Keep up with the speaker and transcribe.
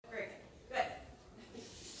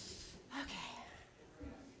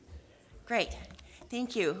Great.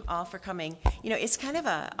 Thank you all for coming. It's kind of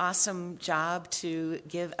an awesome job to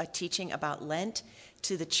give a teaching about Lent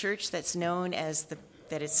to the church that's known as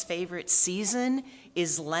that its favorite season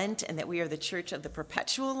is Lent, and that we are the church of the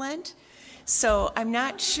perpetual Lent. So I'm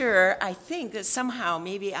not sure. I think that somehow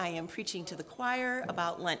maybe I am preaching to the choir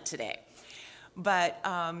about Lent today. But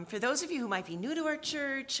for those of you who might be new to our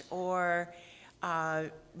church, or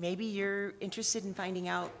maybe you're interested in finding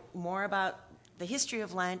out more about the history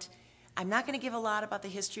of Lent, I'm not going to give a lot about the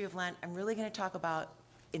history of Lent. I'm really going to talk about,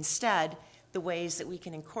 instead, the ways that we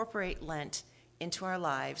can incorporate Lent into our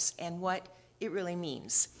lives and what it really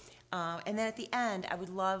means. And then at the end,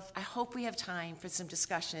 I hope we have time for some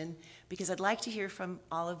discussion, because I'd like to hear from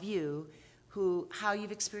all of you how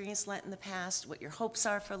you've experienced Lent in the past, what your hopes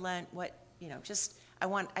are for Lent,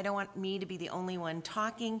 I don't want me to be the only one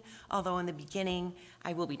talking, although in the beginning,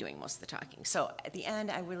 I will be doing most of the talking. So at the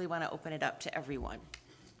end, I really want to open it up to everyone.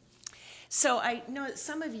 So I know that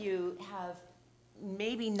some of you have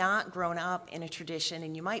maybe not grown up in a tradition,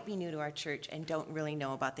 and you might be new to our church and don't really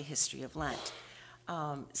know about the history of Lent.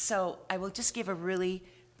 So I will just give a really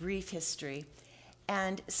brief history.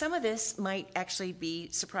 And some of this might actually be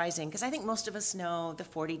surprising, because I think most of us know the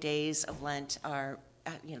 40 days of Lent are,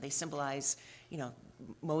 they symbolize,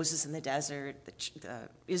 Moses in the desert,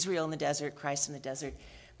 Israel in the desert, Christ in the desert.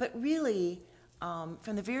 But really,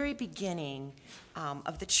 from the very beginning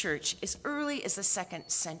of the church, as early as the 2nd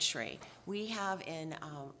century, we have in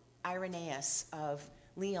Irenaeus of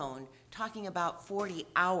Lyon talking about 40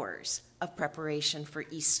 hours of preparation for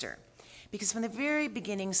Easter. Because from the very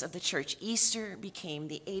beginnings of the church, Easter became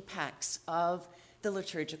the apex of the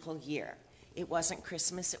liturgical year. It wasn't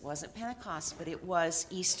Christmas, it wasn't Pentecost, but it was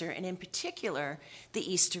Easter, and in particular,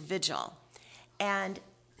 the Easter Vigil. And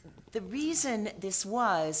the reason this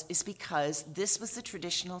is because this was the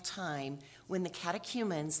traditional time when the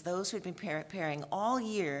catechumens, those who had been preparing all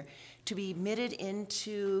year to be admitted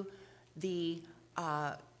into the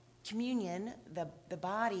communion, the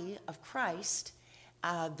body of Christ,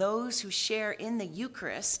 those who share in the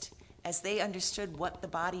Eucharist, as they understood what the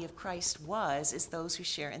body of Christ was, is those who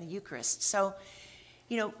share in the Eucharist. So,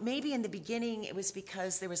 maybe in the beginning it was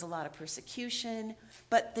because there was a lot of persecution,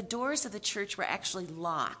 but the doors of the church were actually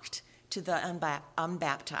locked to the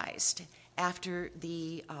unbaptized after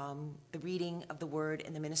the reading of the Word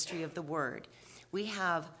and the ministry of the Word. We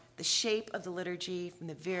have the shape of the liturgy from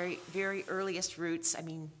the very, very earliest roots.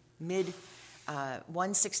 Mid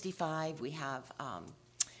 165, we have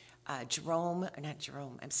I'm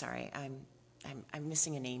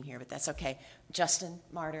missing a name here, but that's okay. Justin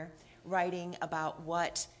Martyr, writing about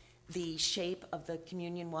what the shape of the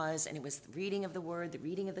communion was, and it was the reading of the Word, the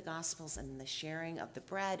reading of the Gospels, and the sharing of the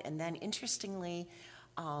bread. And then, interestingly,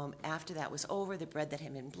 after that was over, the bread that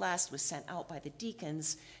had been blessed was sent out by the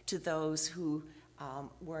deacons to those who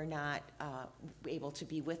were not able to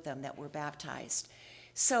be with them, that were baptized.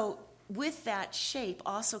 So with that shape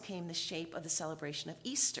also came the shape of the celebration of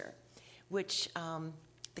Easter, which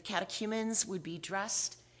the catechumens would be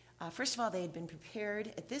dressed. First of all, they had been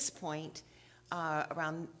prepared at this point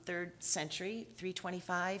around 3rd century,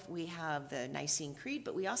 325. We have the Nicene Creed,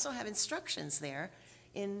 but we also have instructions there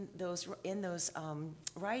in those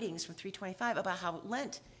writings from 325 about how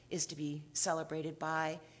Lent is to be celebrated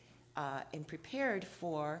by and prepared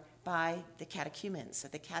for by the catechumens.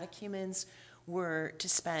 That the catechumens were to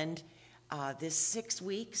spend this 6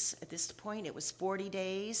 weeks. At this point, it was 40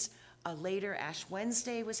 days. Later, Ash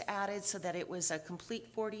Wednesday was added so that it was a complete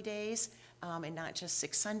 40 days and not just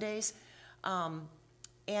 6 Sundays.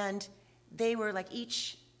 And they were, like,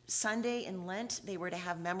 each Sunday in Lent, they were to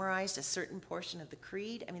have memorized a certain portion of the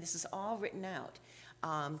Creed. This is all written out.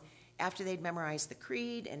 After they'd memorized the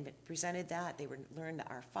Creed and presented that, they would learn the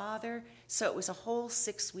Our Father. So it was a whole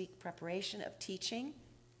 6-week preparation of teaching.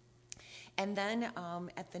 And then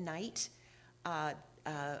at the night,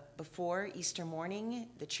 before Easter morning,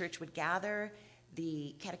 the church would gather.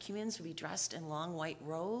 The catechumens would be dressed in long white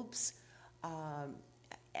robes.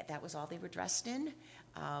 That was all they were dressed in.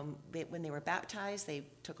 When they were baptized, they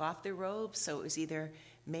took off their robes, so it was either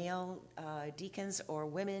male deacons or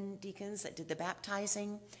women deacons that did the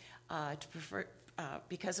baptizing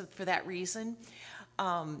for that reason.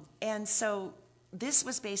 And so this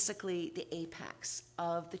was basically the apex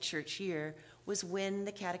of the church year, was when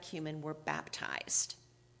the catechumen were baptized.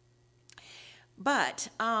 But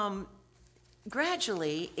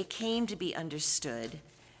gradually, it came to be understood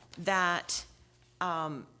that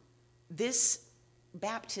this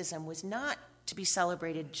baptism was not to be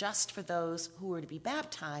celebrated just for those who were to be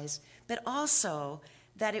baptized, but also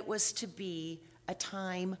that it was to be a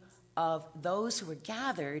time of those who were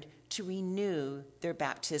gathered to renew their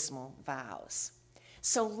baptismal vows.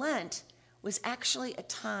 So Lent was actually a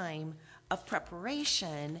time of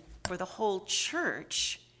preparation for the whole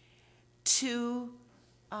church to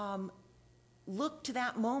look to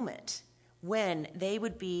that moment when they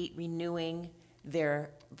would be renewing their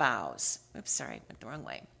vows. Oops, sorry, I went the wrong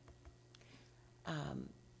way.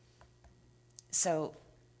 So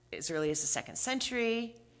as early as the 2nd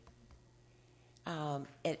century,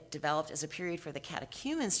 it developed as a period for the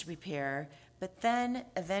catechumens to prepare, but then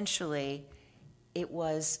eventually it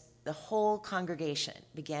was the whole congregation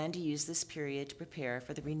began to use this period to prepare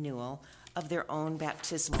for the renewal of their own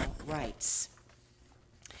baptismal rites.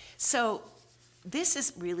 So this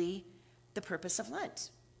is really the purpose of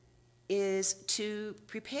Lent, is to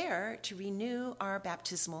prepare to renew our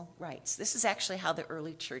baptismal rites. This is actually how the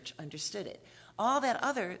early church understood it. All that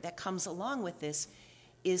other that comes along with this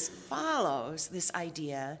follows this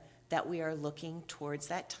idea that we are looking towards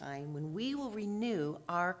that time when we will renew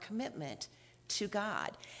our commitment to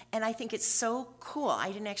God. And I think it's so cool.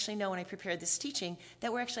 I didn't actually know when I prepared this teaching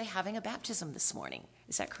that we're actually having a baptism this morning.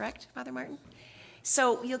 Is that correct, Father Martin?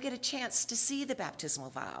 So you'll get a chance to see the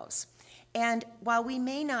baptismal vows. And while we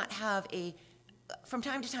may not have from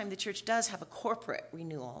time to time the church does have a corporate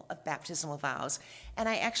renewal of baptismal vows, and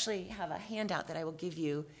I actually have a handout that I will give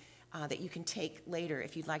you that you can take later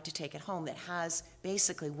if you'd like to take it home that has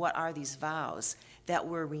basically what are these vows that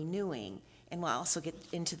we're renewing, and we'll also get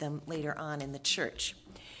into them later on in the church.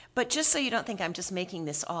 But just so you don't think I'm just making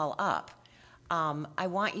this all up, I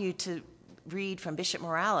want you to read from Bishop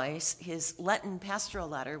Morales his Lenten pastoral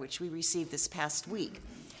letter, which we received this past week.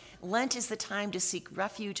 Lent is the time to seek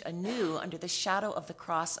refuge anew under the shadow of the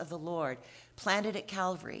cross of the Lord, planted at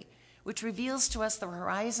Calvary, which reveals to us the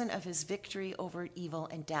horizon of his victory over evil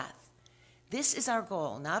and death. This is our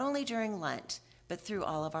goal, not only during Lent, but through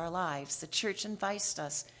all of our lives. The church invites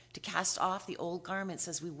us to cast off the old garments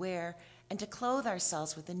as we wear and to clothe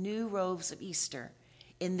ourselves with the new robes of Easter.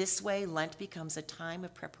 In this way, Lent becomes a time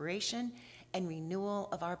of preparation and renewal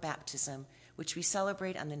of our baptism, which we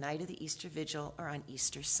celebrate on the night of the Easter Vigil or on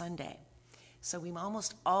Easter Sunday. So we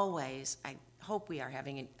almost always, I hope we are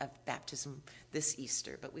having a baptism this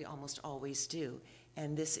Easter, but we almost always do.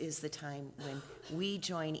 And this is the time when we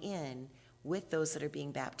join in with those that are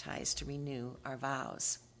being baptized to renew our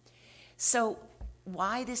vows. So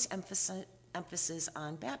why this emphasis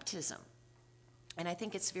on baptism? And I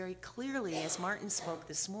think it's very clearly, as Martin spoke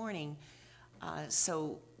this morning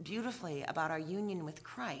so beautifully about our union with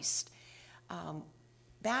Christ,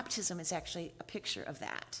 baptism is actually a picture of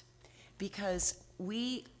that. Because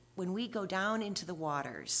when we go down into the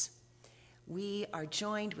waters, we are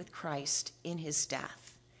joined with Christ in his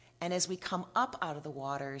death. And as we come up out of the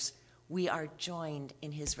waters, we are joined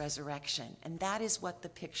in his resurrection. And that is what the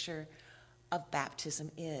picture of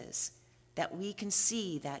baptism is, that we can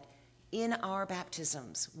see that in our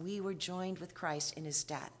baptisms, we were joined with Christ in his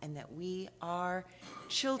death, and that we are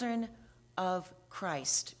children of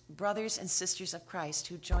Christ, brothers and sisters of Christ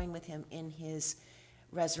who join with him in his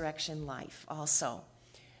resurrection life also.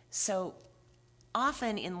 So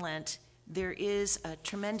often in Lent, there is a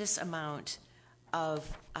tremendous amount of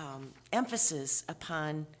emphasis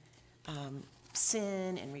upon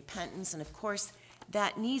sin and repentance, and of course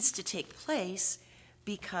that needs to take place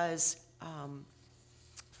because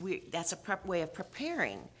that's a way of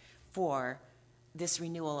preparing for this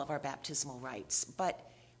renewal of our baptismal rites.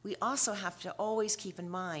 But we also have to always keep in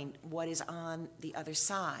mind what is on the other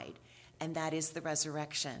side, and that is the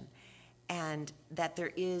resurrection, and that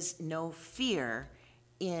there is no fear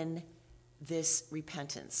in this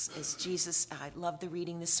repentance. As Jesus, I love the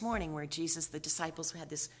reading this morning where Jesus, the disciples who had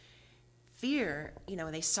this fear,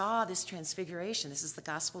 when they saw this transfiguration. This is the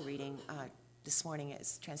gospel reading this morning.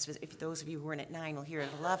 If those of you who weren't at 9 will hear it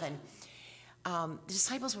at 11. The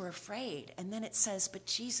disciples were afraid, and then it says, but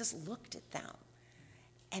Jesus looked at them,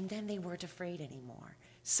 and then they weren't afraid anymore.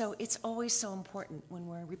 So it's always so important when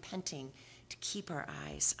we're repenting to keep our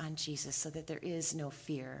eyes on Jesus so that there is no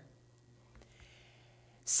fear.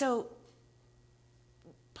 So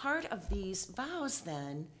part of these vows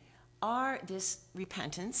then are this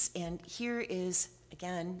repentance, and here is,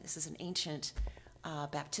 again, this is an ancient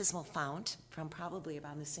baptismal fount from probably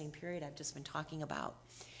about the same period I've just been talking about.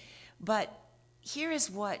 But here is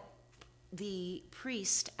what the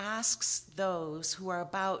priest asks those who are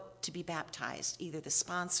about to be baptized, either the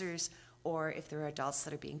sponsors or if there are adults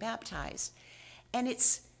that are being baptized. And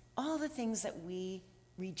it's all the things that we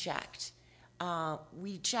reject.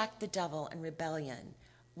 Reject the devil and rebellion.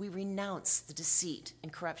 We renounce the deceit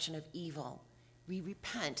and corruption of evil. We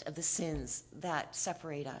repent of the sins that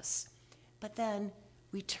separate us. But then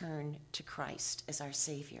we turn to Christ as our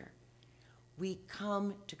Savior. We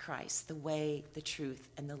come to Christ, the way, the truth,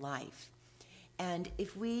 and the life. And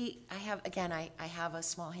if I have a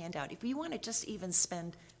small handout. If we want to just even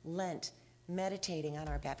spend Lent meditating on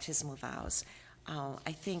our baptismal vows,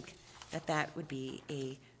 I think that would be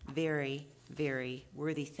a very, very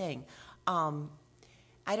worthy thing.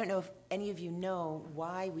 I don't know if any of you know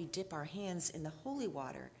why we dip our hands in the holy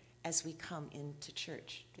water as we come into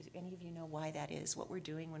church. Does any of you know why that is? What we're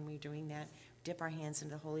doing when we're doing that? Dip our hands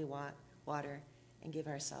into the holy water and give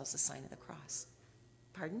ourselves the sign of the cross.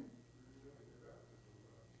 Pardon?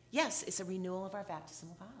 Yes, it's a renewal of our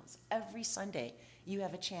baptismal vows. Every Sunday, you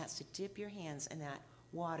have a chance to dip your hands in that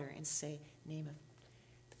water and say, name of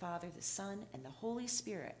the Father, the Son, and the Holy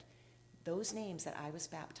Spirit. Those names that I was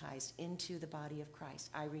baptized into the body of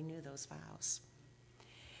Christ. I renew those vows.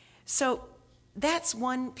 So that's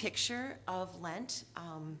one picture of Lent,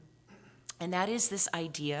 and that is this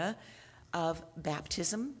idea of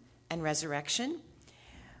baptism and resurrection.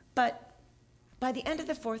 But by the end of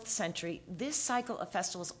the 4th century, this cycle of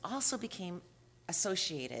festivals also became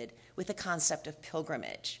associated with the concept of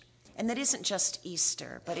pilgrimage. And that isn't just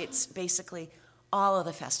Easter, but it's basically all of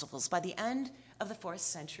the festivals. By the end of the 4th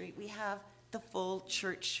century, we have the full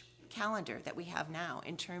church calendar that we have now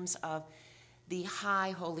in terms of the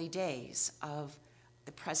high holy days of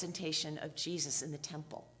the presentation of Jesus in the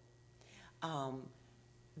temple,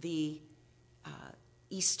 the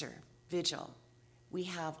Easter Vigil. We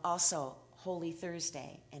have also Holy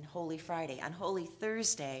Thursday and Holy Friday. On Holy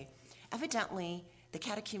Thursday, evidently, the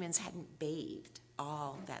catechumens hadn't bathed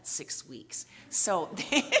all that 6 weeks. So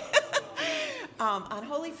on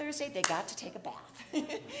Holy Thursday, they got to take a bath.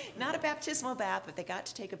 Not a baptismal bath, but they got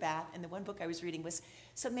to take a bath. And the one book I was reading was,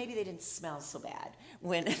 so maybe they didn't smell so bad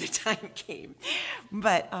when the time came.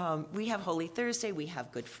 But we have Holy Thursday. We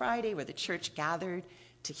have Good Friday, where the church gathered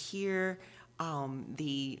to hear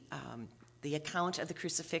the account of the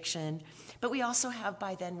crucifixion. But we also have,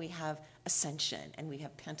 by then, we have Ascension, and we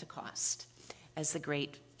have Pentecost as the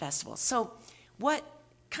great festival. So what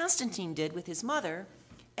Constantine did with his mother,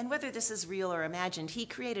 and whether this is real or imagined, he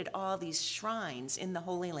created all these shrines in the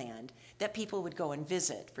Holy Land that people would go and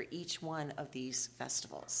visit for each one of these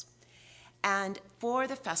festivals. And for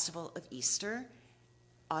the festival of Easter,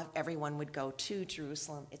 everyone would go to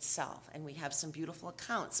Jerusalem itself. And we have some beautiful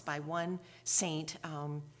accounts by one saint,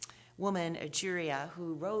 woman, Egeria,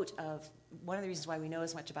 who wrote of one of the reasons why we know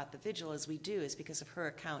as much about the vigil as we do is because of her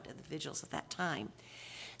account of the vigils at that time.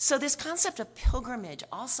 So this concept of pilgrimage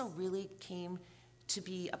also really came to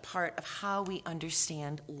be a part of how we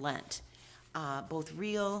understand Lent, both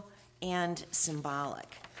real and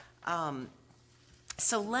symbolic.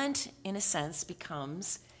 So Lent, in a sense,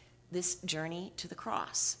 becomes this journey to the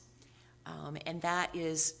cross. And that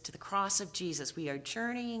is to the cross of Jesus. We are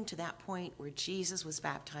journeying to that point where Jesus was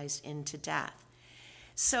baptized into death.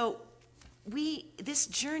 So this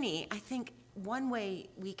journey, I think one way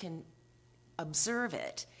we can observe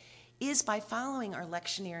it is by following our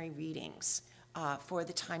lectionary readings for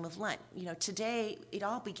the time of Lent. You know, today it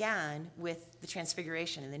all began with the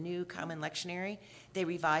Transfiguration in the New Common Lectionary. They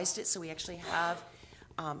revised it, so we actually have,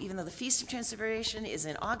 even though the Feast of Transfiguration is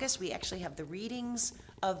in August, we actually have the readings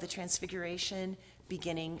of the Transfiguration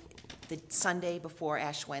beginning the Sunday before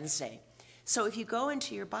Ash Wednesday. So if you go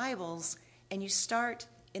into your Bibles and you start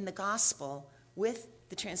in the Gospel with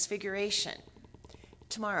the Transfiguration,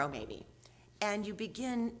 tomorrow maybe, and you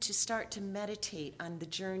begin to start to meditate on the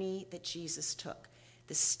journey that Jesus took,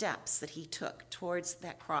 the steps that he took towards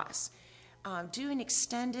that cross, do an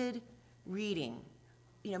extended reading,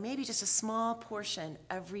 you know, maybe just a small portion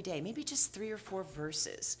every day, maybe just 3 or 4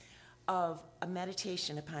 verses of a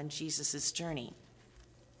meditation upon Jesus' journey.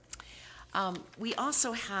 We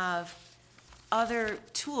also have other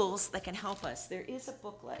tools that can help us. There is a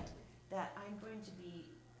booklet that I'm going to be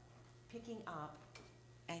picking up.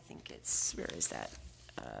 I think it's, where is that?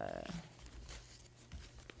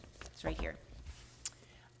 It's right here.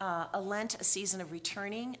 A Lent, a Season of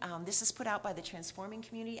Returning. This is put out by the Transforming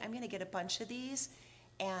Community. I'm going to get a bunch of these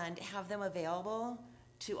and have them available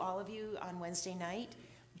to all of you on Wednesday night.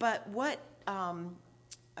 But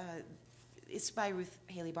it's by Ruth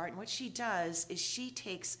Haley Barton. What she does is she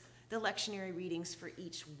takes the lectionary readings for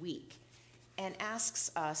each week and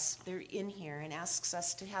asks us, they're in here, and asks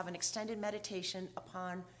us to have an extended meditation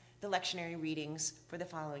upon the lectionary readings for the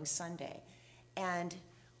following Sunday. And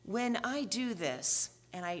when I do this,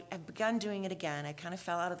 and I've begun doing it again, I kind of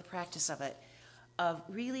fell out of the practice of it, of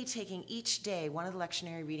really taking each day one of the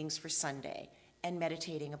lectionary readings for Sunday and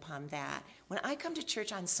meditating upon that. When I come to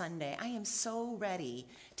church on Sunday, I am so ready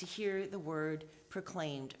to hear the word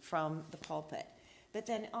proclaimed from the pulpit. But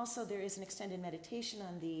then also there is an extended meditation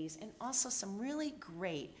on these, and also some really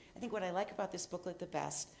great, I think what I like about this booklet the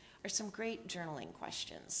best are some great journaling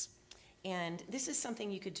questions. And this is something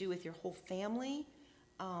you could do with your whole family,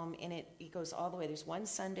 and it goes all the way. There's one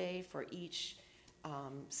Sunday for each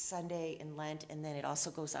Sunday in Lent, and then it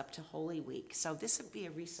also goes up to Holy Week. So this would be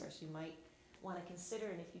a resource you might want to consider,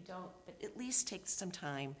 and if you don't, but at least take some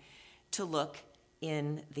time to look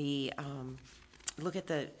at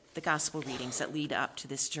the gospel readings that lead up to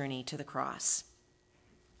this journey to the cross.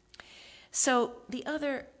 So the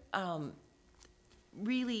other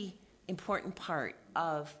really important part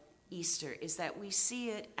of Easter is that we see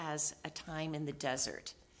it as a time in the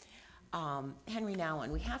desert. Henry Nouwen,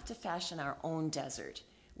 we have to fashion our own desert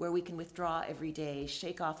where we can withdraw every day,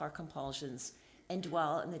 shake off our compulsions, and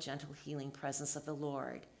dwell in the gentle healing presence of the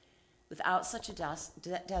Lord. Without such a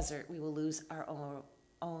desert, we will lose our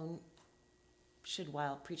own should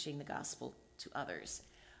while preaching the gospel to others.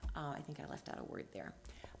 I think I left out a word there.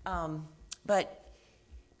 But,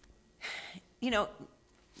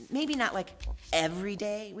 maybe not like every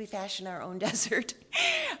day we fashion our own desert.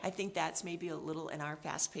 I think that's maybe a little in our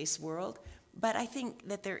fast-paced world. But I think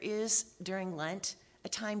that there is, during Lent, a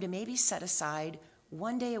time to maybe set aside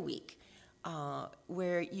one day a week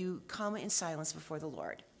where you come in silence before the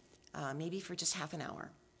Lord, maybe for just half an hour.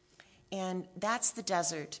 And that's the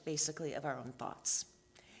desert, basically, of our own thoughts.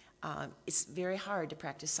 It's very hard to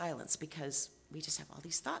practice silence because we just have all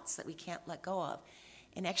these thoughts that we can't let go of.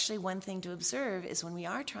 And actually, one thing to observe is when we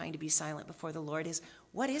are trying to be silent before the Lord is,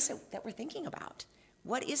 what is it that we're thinking about?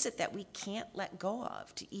 What is it that we can't let go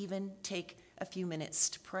of to even take a few minutes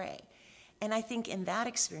to pray? And I think in that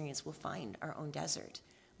experience, we'll find our own desert.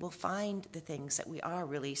 We'll find the things that we are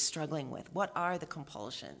really struggling with. What are the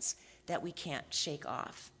compulsions that we can't shake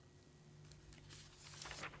off?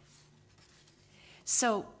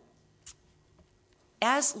 So,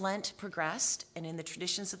 as Lent progressed, and in the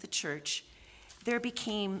traditions of the church, there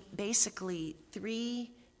became basically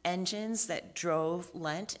three engines that drove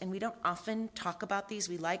Lent, and we don't often talk about these.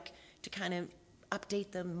 We like to kind of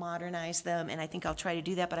update them, modernize them, and I think I'll try to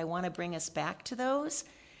do that, but I want to bring us back to those,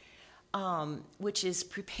 which is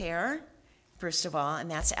prepare, first of all, and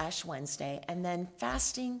that's Ash Wednesday, and then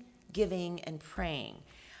fasting, giving, and praying.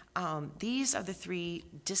 These are the three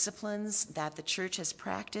disciplines that the church has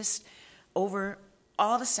practiced over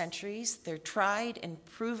all the centuries. They're tried and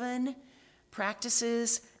proven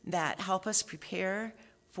practices that help us prepare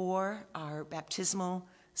for our baptismal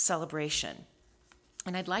celebration.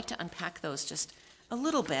 And I'd like to unpack those just a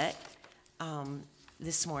little bit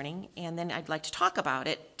this morning, and then I'd like to talk about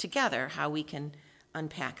it together, how we can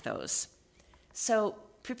unpack those. So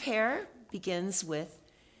prepare begins with,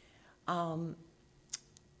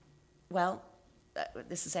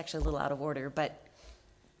 this is actually a little out of order, but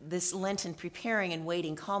this Lenten preparing and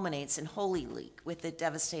waiting culminates in Holy Week with the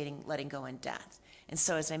devastating letting go and death. And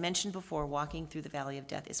so, as I mentioned before, walking through the valley of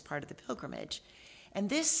death is part of the pilgrimage. And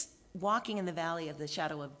this walking in the valley of the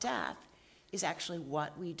shadow of death is actually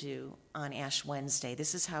what we do on Ash Wednesday.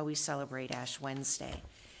 This is how we celebrate Ash Wednesday.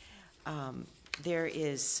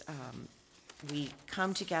 We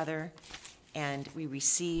come together and we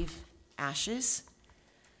receive ashes,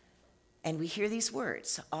 and we hear these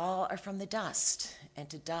words, all are from the dust, and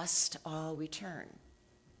to dust all return.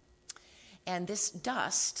 And this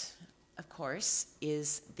dust, of course,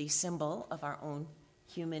 is the symbol of our own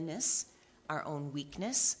humanness, our own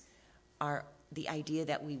weakness, the idea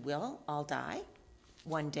that we will all die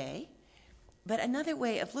one day. But another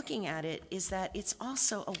way of looking at it is that it's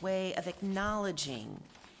also a way of acknowledging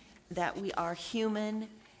that we are human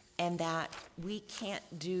and that we can't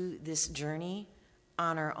do this journey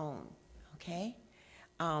on our own, okay?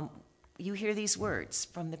 You hear these words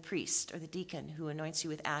from the priest or the deacon who anoints you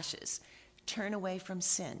with ashes. Turn away from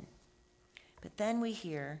sin. But then we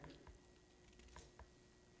hear,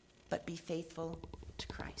 but be faithful to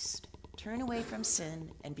Christ. Turn away from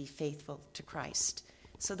sin and be faithful to Christ.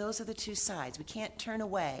 So those are the two sides. We can't turn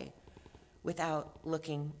away without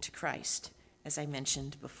looking to Christ, as I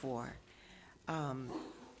mentioned before. And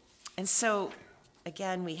so,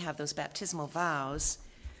 again, we have those baptismal vows.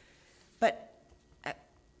 But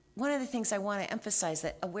one of the things I want to emphasize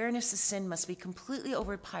that awareness of sin must be completely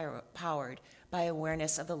overpowered by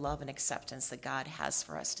awareness of the love and acceptance that God has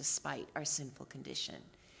for us despite our sinful condition.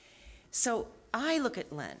 So I look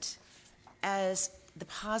at Lent as the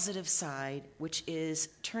positive side, which is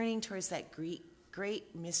turning towards that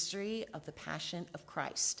great mystery of the passion of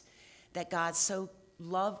Christ, that God so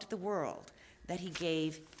loved the world that he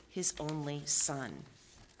gave his only Son.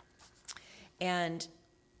 And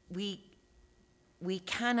we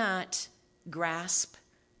cannot grasp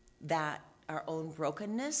that our own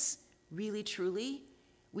brokenness, really, truly.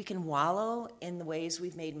 We can wallow in the ways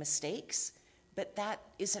we've made mistakes, but that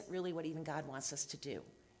isn't really what even God wants us to do.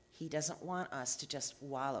 He doesn't want us to just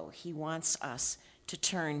wallow. He wants us to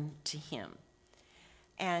turn to him.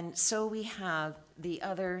 And so we have the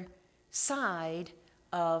other side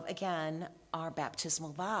of, again, our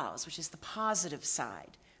baptismal vows, which is the positive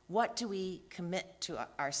side. What do we commit to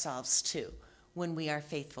ourselves to when we are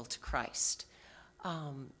faithful to Christ?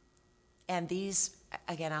 And these,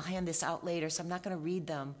 again, I'll hand this out later, so I'm not going to read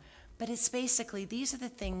them, but it's basically, these are the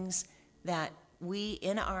things that we,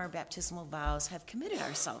 in our baptismal vows, have committed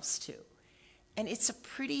ourselves to. And it's a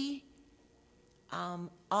pretty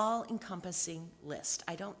all-encompassing list.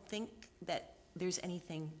 I don't think that there's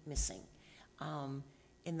anything missing.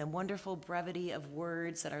 In the wonderful brevity of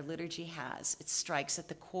words that our liturgy has, it strikes at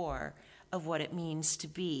the core of what it means to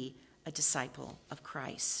be a disciple of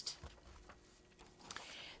Christ.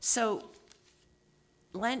 So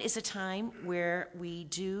Lent is a time where we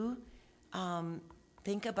do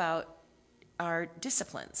think about our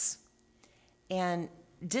disciplines. And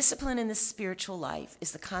discipline in the spiritual life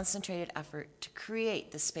is the concentrated effort to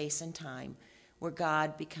create the space and time where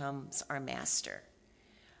God becomes our master.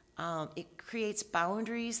 It creates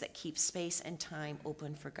boundaries that keep space and time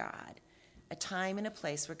open for God, a time and a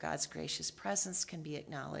place where God's gracious presence can be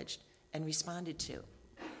acknowledged and responded to.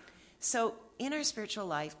 So in our spiritual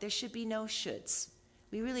life, there should be no shoulds.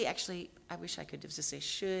 We really actually, I wish I could just say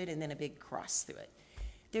should and then a big cross through it.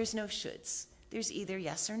 There's no shoulds. There's either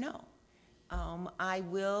yes or no. I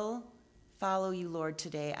will follow you, Lord,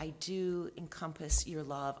 today. I do encompass your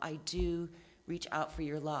love. I do reach out for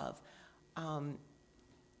your love.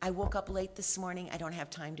 I woke up late this morning. I don't have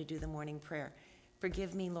time to do the morning prayer.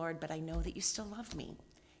 Forgive me, Lord, but I know that you still love me.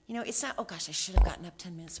 You know, it's not, oh gosh, I should have gotten up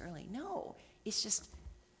 10 minutes early. No, it's just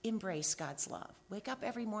embrace God's love. Wake up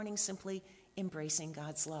every morning simply embracing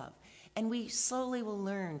God's love. And we slowly will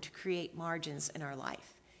learn to create margins in our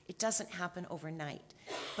life. It doesn't happen overnight.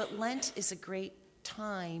 But Lent is a great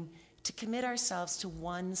time to commit ourselves to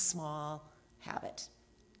one small habit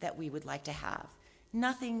that we would like to have.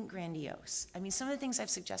 Nothing grandiose. I mean, some of the things I've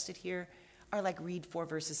suggested here are like read 4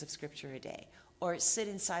 verses of scripture a day or sit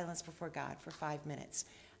in silence before God for 5 minutes.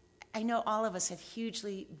 I know all of us have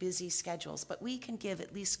hugely busy schedules, but we can give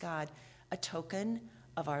at least God a token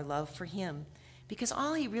of our love for him, because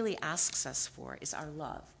all he really asks us for is our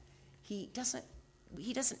love. He doesn't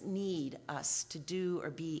need us to do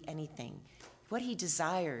or be anything. What he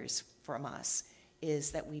desires from us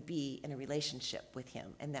is that we be in a relationship with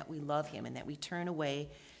him and that we love him and that we turn away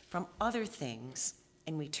from other things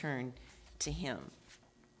and we turn to him.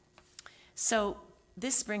 So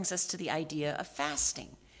this brings us to the idea of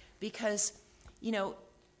fasting, because, you know,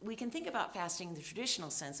 we can think about fasting in the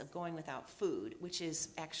traditional sense of going without food, which is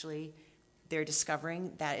actually, they're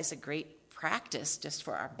discovering that is a great practice just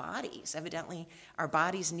for our bodies. Evidently, our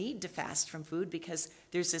bodies need to fast from food because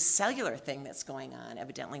there's this cellular thing that's going on,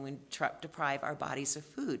 evidently, when we deprive our bodies of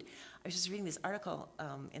food. I was just reading this article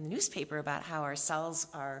in the newspaper about how our cells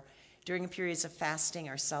are, during periods of fasting,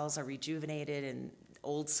 our cells are rejuvenated and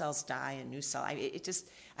old cells die and new cells.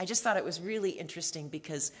 I just thought it was really interesting,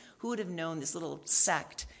 because who would have known this little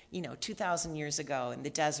sect, 2,000 years ago in the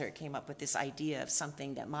desert came up with this idea of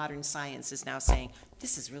something that modern science is now saying,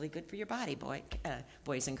 this is really good for your body,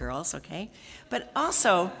 boys and girls, okay? But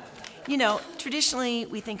also, traditionally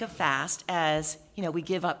we think of fast as, we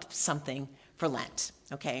give up something for Lent,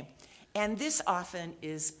 okay? And this often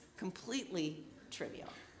is completely trivial,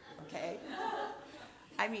 okay?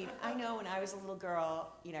 I mean, I know when I was a little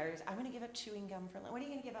girl, I'm going to give up chewing gum for Lent. What are you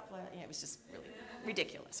going to give up? It was just really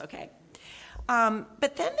ridiculous, okay?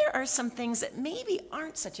 But then there are some things that maybe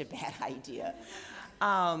aren't such a bad idea.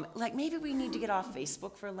 Like maybe we need to get off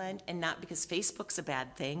Facebook for Lent, and not because Facebook's a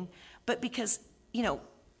bad thing, but because,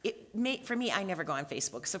 for me, I never go on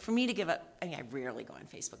Facebook. So for me to give up, I rarely go on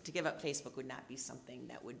Facebook. To give up Facebook would not be something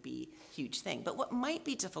that would be a huge thing. But what might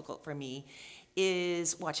be difficult for me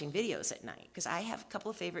is watching videos at night, because I have a couple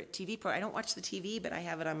of favorite TV programs. I don't watch the TV, but I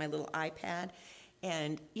have it on my little iPad.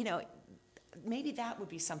 And, maybe that would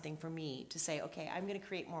be something for me to say, okay, I'm going to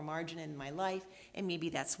create more margin in my life, and maybe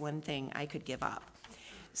that's one thing I could give up.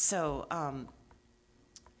 So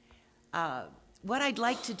what I'd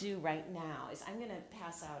like to do right now is I'm going to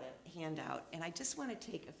pass out a handout, and I just want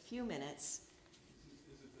to take a few minutes.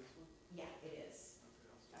 Is it this one? Yeah, it is.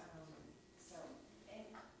 And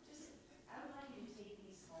just, I would like you to take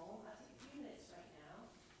these home. I'll take a few minutes right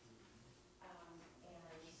now, and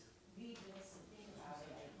read this and think about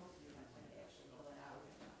it. I hope you have time to actually fill it out.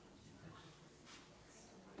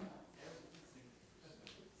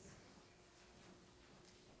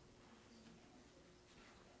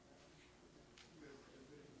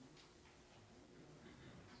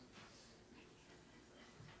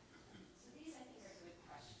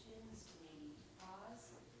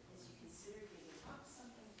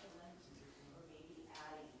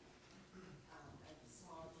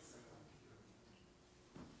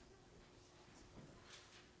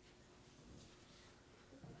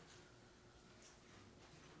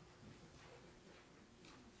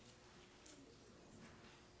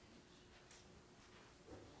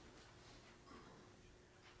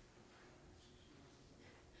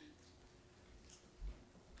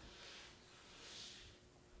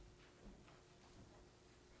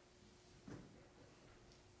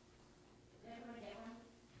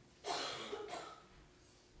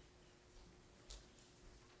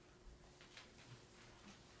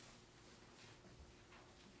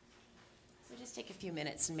 take a few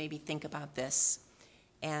minutes and maybe think about this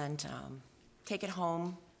and take it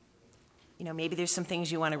home. You know, maybe there's some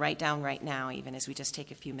things you want to write down right now, even as we just take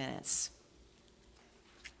a few minutes.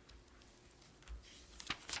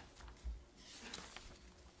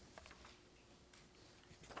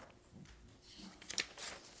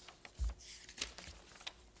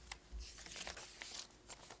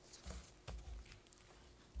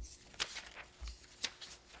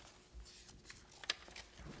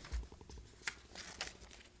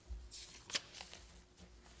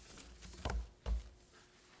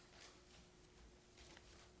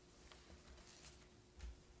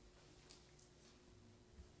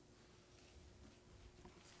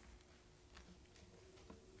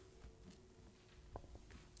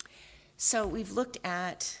 So we've looked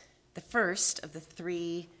at the first of the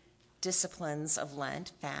 3 disciplines of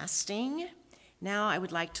Lent, fasting. Now I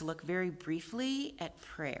would like to look very briefly at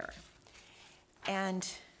prayer. And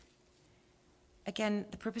again,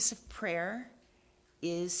 the purpose of prayer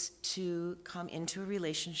is to come into a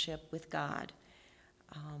relationship with God.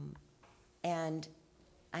 And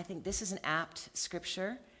I think this is an apt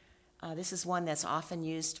scripture. This is one that's often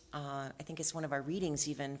used, I think it's one of our readings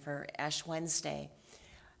even for Ash Wednesday.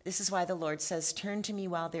 This is why the Lord says, "Turn to me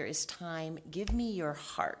while there is time. Give me your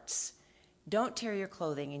hearts. Don't tear your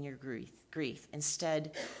clothing in your grief.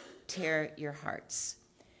 Instead, tear your hearts.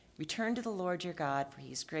 Return to the Lord your God, for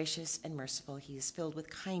he is gracious and merciful. He is filled with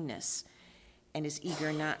kindness and is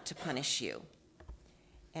eager not to punish you."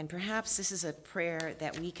 And perhaps this is a prayer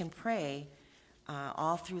that we can pray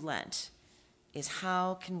all through Lent, is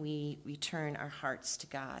how can we return our hearts to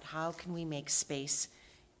God? How can we make space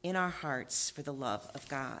in our hearts for the love of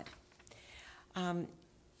God?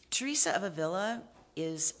 Teresa of Avila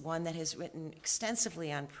is one that has written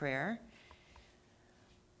extensively on prayer.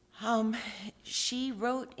 She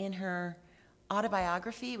wrote in her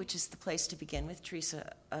autobiography, which is the place to begin with,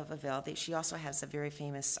 Teresa of Avila. She also has a very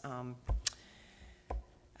famous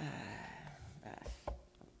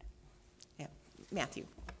Matthew.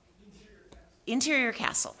 Interior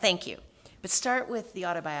Castle, thank you. But start with the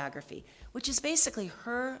autobiography, which is basically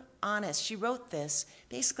her honest. She wrote this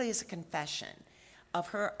basically as a confession of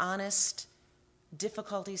her honest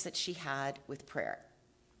difficulties that she had with prayer.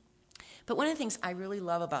 But one of the things I really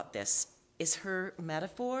love about this is her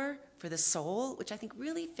metaphor for the soul, which I think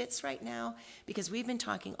really fits right now because we've been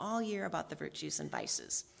talking all year about the virtues and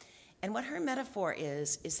vices. And what her metaphor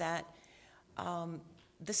is that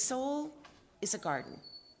the soul is a garden.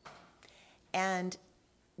 And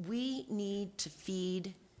we need to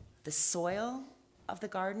feed the soil of the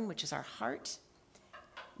garden, which is our heart,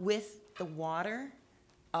 with the water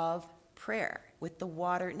of prayer, with the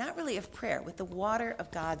water, not really of prayer, with the water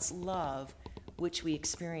of God's love, which we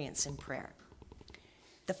experience in prayer.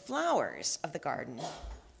 The flowers of the garden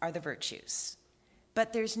are the virtues,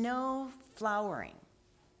 but there's no flowering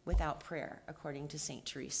without prayer, according to St.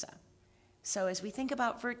 Teresa. So as we think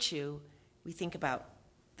about virtue, we think about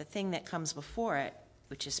the thing that comes before it,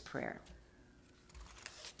 which is prayer.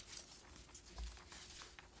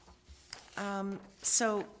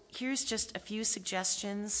 So here's just a few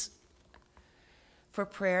suggestions for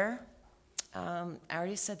prayer. I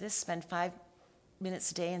already said this, spend 5 minutes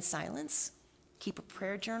a day in silence. Keep a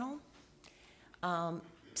prayer journal.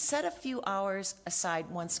 Set a few hours aside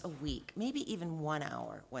once a week, maybe even 1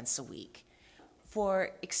 hour once a week,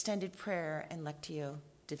 for extended prayer and Lectio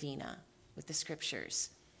Divina with the scriptures.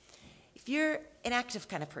 If you're an active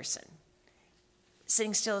kind of person,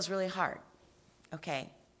 sitting still is really hard. Okay,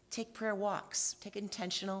 take prayer walks. Take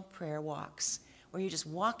intentional prayer walks where you're just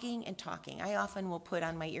walking and talking. I often will put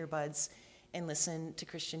on my earbuds and listen to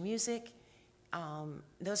Christian music.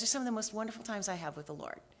 Those are some of the most wonderful times I have with the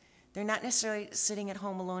Lord. They're not necessarily sitting at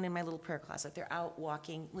home alone in my little prayer closet. They're out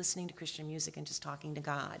walking, listening to Christian music, and just talking to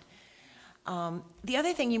God. The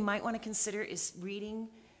other thing you might want to consider is reading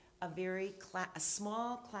a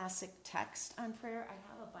small classic text on prayer. I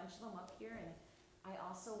have a bunch of them up here, and I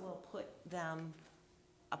also will put them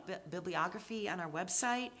a bibliography on our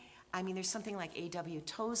website. I mean, there's something like A.W.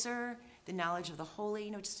 Tozer, The Knowledge of the Holy,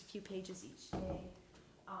 just a few pages each day.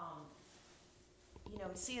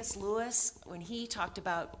 C.S. Lewis, when he talked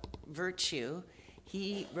about virtue,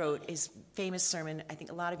 he wrote his famous sermon. I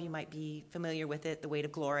think a lot of you might be familiar with it, The Way to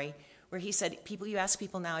Glory, where he said, you ask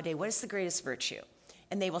people nowadays, what is the greatest virtue?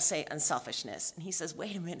 And they will say unselfishness. And he says,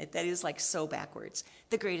 wait a minute, that is like so backwards.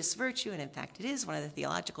 The greatest virtue, and in fact it is one of the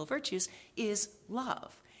theological virtues, is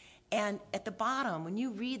love. And at the bottom, when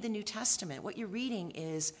you read the New Testament, what you're reading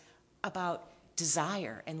is about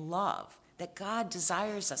desire and love, that God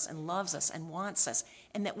desires us and loves us and wants us,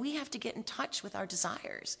 and that we have to get in touch with our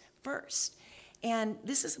desires first. And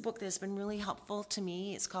this is a book that has been really helpful to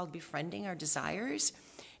me. It's called Befriending Our Desires,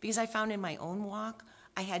 because I found in my own walk,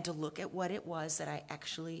 I had to look at what it was that I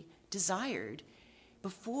actually desired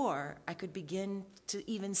before I could begin to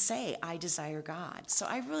even say, I desire God. So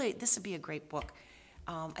this would be a great book.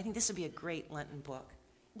 I think this would be a great Lenten book.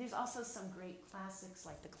 There's also some great classics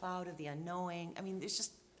like The Cloud of the Unknowing. I mean, there's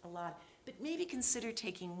just a lot. But maybe consider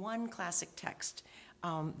taking one classic text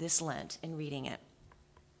this Lent and reading it.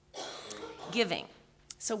 Giving.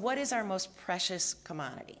 So what is our most precious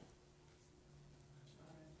commodity?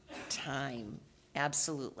 Time.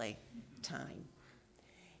 Absolutely. Time.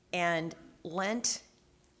 And Lent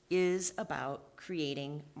is about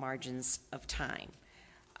creating margins of time.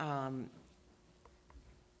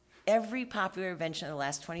 Every popular invention of the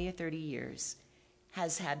last 20 or 30 years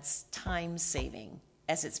has had time saving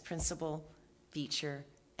as its principal feature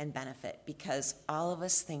and benefit, because all of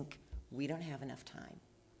us think we don't have enough time.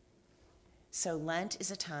 So Lent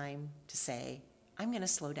is a time to say, I'm going to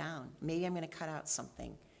slow down. Maybe I'm going to cut out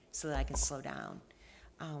something so that I can slow down.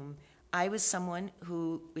 I was someone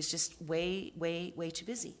who was just way, way, way too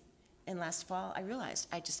busy. And last fall, I realized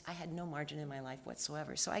I had no margin in my life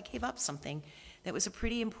whatsoever. So I gave up something that was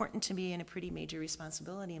pretty important to me and a pretty major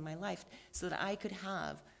responsibility in my life so that I could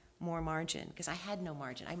have more margin, because I had no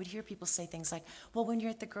margin. I would hear people say things like, well, when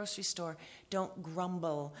you're at the grocery store, don't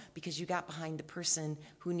grumble because you got behind the person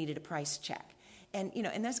who needed a price check. And,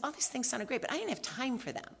 and all these things sounded great, but I didn't have time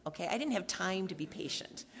for them, okay? I didn't have time to be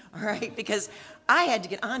patient, all right? Because I had to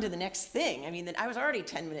get on to the next thing. I mean, I was already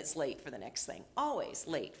 10 minutes late for the next thing, always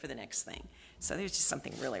late for the next thing. So there's just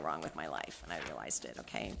something really wrong with my life, and I realized it,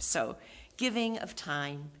 okay? So giving of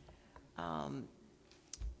time.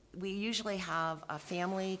 We usually have a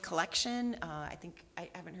family collection. I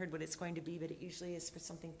haven't heard what it's going to be, but it usually is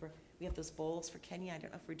we have those bowls for Kenya. I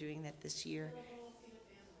don't know if we're doing that this year.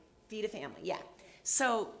 Feed a family, yeah.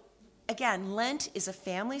 So again, Lent is a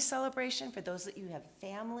family celebration for those that you have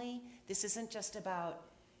family. This isn't just about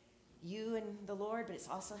you and the Lord, but it's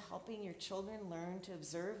also helping your children learn to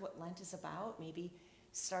observe what Lent is about, maybe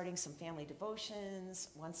starting some family devotions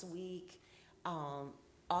once a week.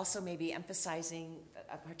 Also maybe emphasizing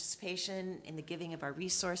a participation in the giving of our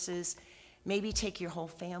resources. Maybe take your whole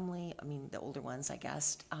family, the older ones, I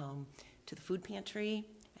guess, to the food pantry.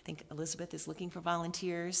 I think Elizabeth is looking for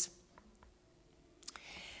volunteers.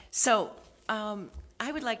 So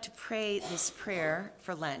I would like to pray this prayer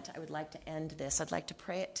for Lent. I would like to end this. I'd like to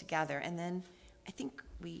pray it together, and then I think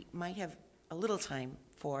we might have a little time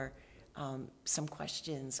for some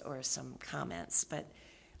questions or some comments, but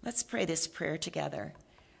let's pray this prayer together.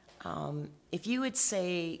 If you would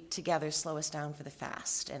say together, slow us down for the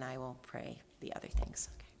fast, and I will pray the other things.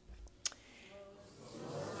 Okay.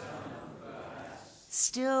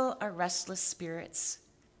 Still our restless spirits,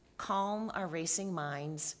 calm our racing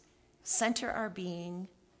minds, center our being,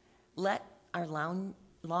 let our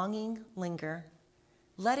longing linger,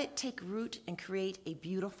 let it take root and create a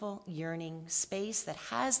beautiful yearning space that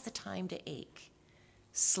has the time to ache.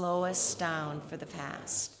 Slow us down for the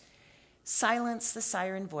past. Silence the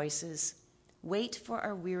siren voices, wait for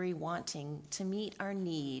our weary wanting to meet our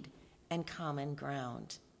need and common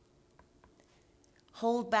ground.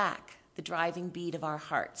 Hold back the driving beat of our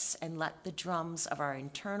hearts and let the drums of our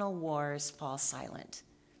internal wars fall silent.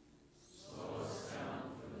 Slow us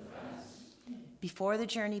down for the fast. Before the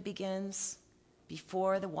journey begins,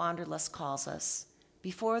 before the wanderlust calls us,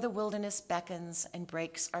 before the wilderness beckons and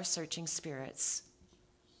breaks our searching spirits,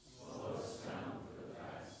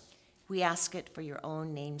 we ask it for your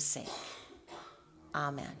own name's sake.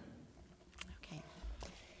 Amen. Okay.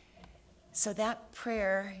 So that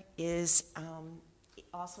prayer is,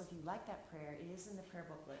 also if you like that prayer, it is in the prayer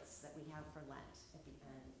booklets that we have for Lent at the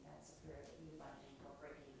end. That's a prayer that